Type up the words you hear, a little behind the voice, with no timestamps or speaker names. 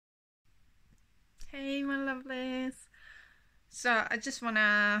Hey, my lovelies. So, I just want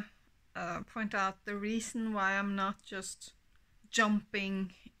to point out the reason why I'm not just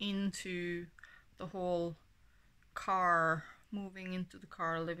jumping into the whole car, moving into the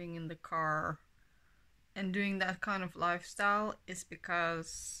car, living in the car, and doing that kind of lifestyle is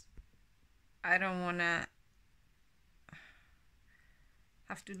because I don't want to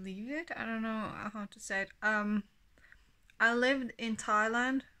have to leave it. I don't know how to say it. I lived in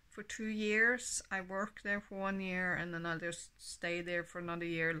Thailand for 2 years. I worked there for 1 year and then I just stayed there for another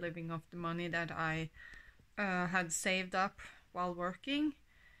year living off the money that I had saved up while working.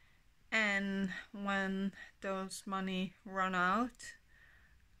 And when those money run out,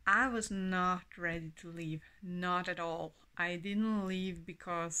 I was not ready to leave. Not at all. I didn't leave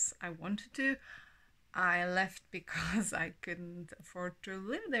because I wanted to. I left because I couldn't afford to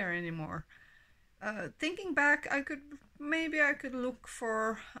live there anymore. Thinking back, I could look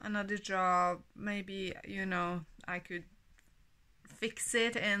for another job. Maybe I could fix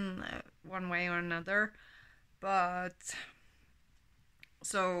it in one way or another. But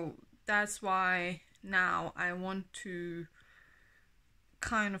so that's why now I want to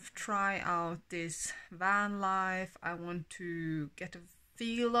kind of try out this van life. I want to get a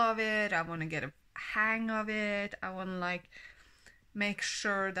feel of it. I want to get a hang of it. I want to make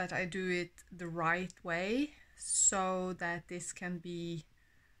sure that I do it the right way so that this can be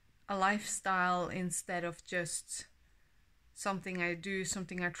a lifestyle instead of just something I do,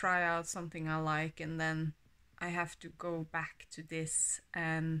 something I try out, something I like, and then I have to go back to this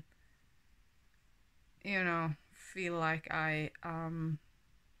and feel like I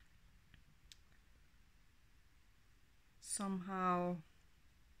somehow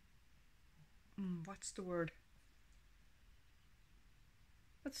what's the word?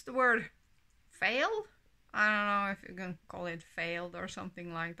 What's the word? Failed? I don't know if you can call it failed or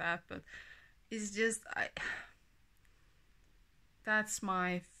something like that, but it's just that's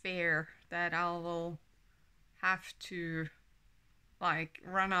my fear that I will have to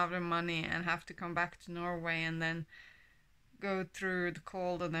run out of money and have to come back to Norway and then go through the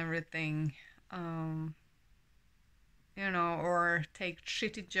cold and everything, or take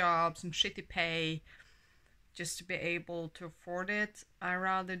shitty jobs and shitty pay just to be able to afford it. I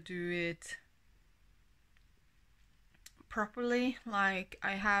rather do it properly. Like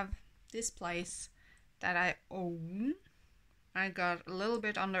I have this place that I own. I got a little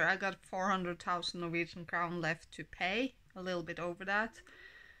bit under, I got 400,000 Norwegian crown left to pay, a little bit over that.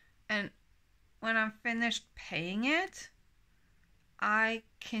 And when I'm finished paying it, I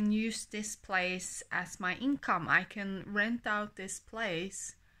can use this place as my income. I can rent out this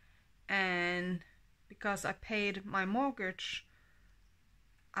place, and because I paid my mortgage,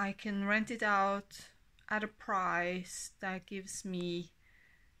 I can rent it out at a price that gives me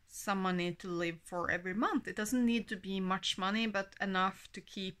some money to live for every month. It doesn't need to be much money, but enough to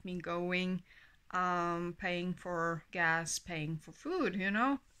keep me going, paying for gas, paying for food,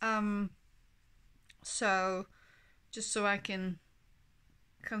 So just so I can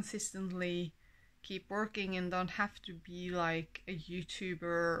consistently keep working and don't have to be like a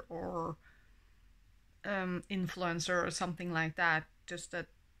YouTuber or influencer or something like that. Just that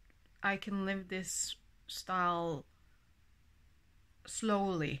I can live this style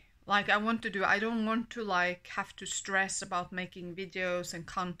slowly. Like I don't want to have to stress about making videos and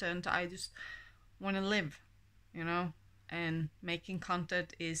content. I just want to live, and making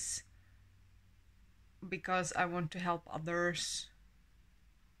content is because I want to help others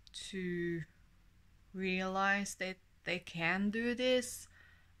to realize that they can do this.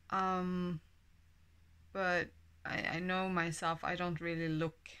 But I know myself, I don't really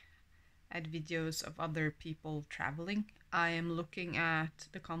look at videos of other people traveling. I am looking at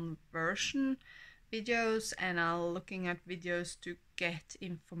the conversion videos, and I'm looking at videos to get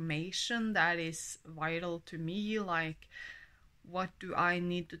information that is vital to me, like what do I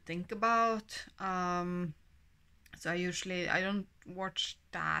need to think about. So I don't watch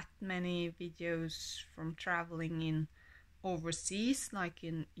that many videos from traveling in overseas, like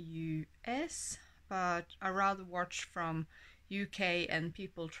in US, but I rather watch from UK and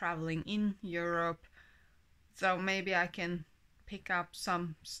people traveling in Europe. So maybe I can pick up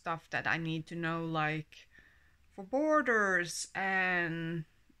some stuff that I need to know, like for borders. And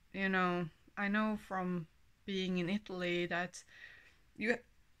I know from being in Italy that you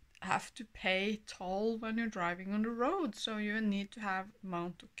have to pay toll when you're driving on the road, so you need to have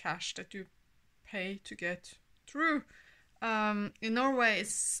amount of cash that you pay to get through. In Norway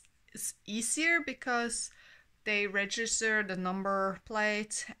it's easier because they register the number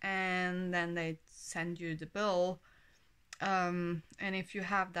plate and then they send you the bill. And if you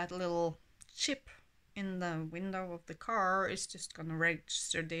have that little chip in the window of the car is just gonna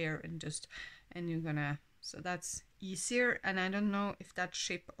register there and you're gonna, so that's easier. And I don't know if that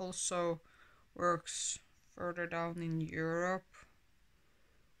chip also works further down in Europe.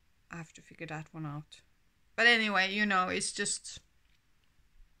 I have to figure that one out. But anyway, you know, it's just,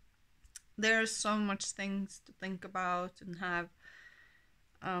 there's so much things to think about and have.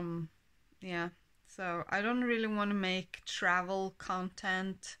 Yeah, so I don't really want to make travel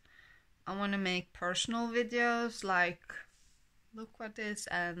content. I want to make personal videos, like look what this,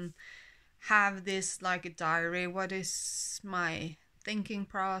 and have this like a diary. What is my thinking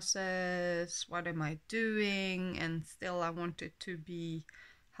process? What am I doing? And still I want it to be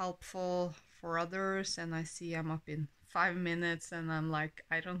helpful for others. And I see I'm up in 5 minutes and I'm like,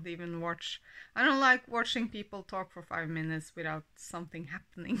 I don't like watching people talk for 5 minutes without something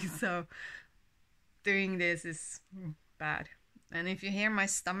happening. So doing this is bad. And if you hear my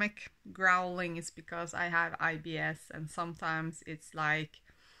stomach growling, it's because I have IBS, and sometimes it's like,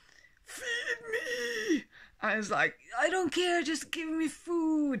 feed me! I was like, I don't care, just give me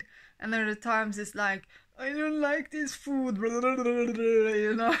food. And there are times it's like, I don't like this food.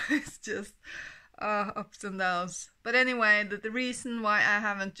 You know, it's just ups and downs. But anyway, the reason why I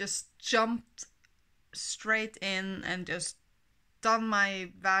haven't just jumped straight in and just done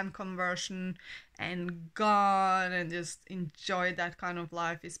my van conversion and gone and just enjoy that kind of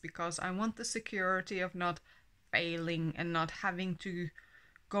life is because I want the security of not failing and not having to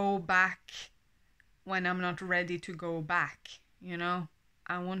go back when I'm not ready to go back, you know?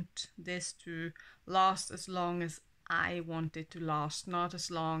 I want this to last as long as I want it to last, not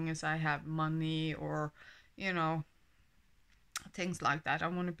as long as I have money or, you know, things like that. I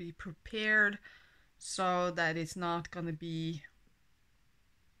want to be prepared so that it's not going to be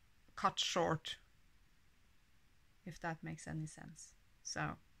cut short, if that makes any sense.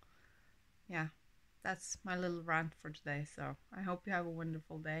 So, yeah, that's my little rant for today. So I hope you have a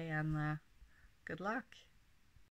wonderful day and good luck.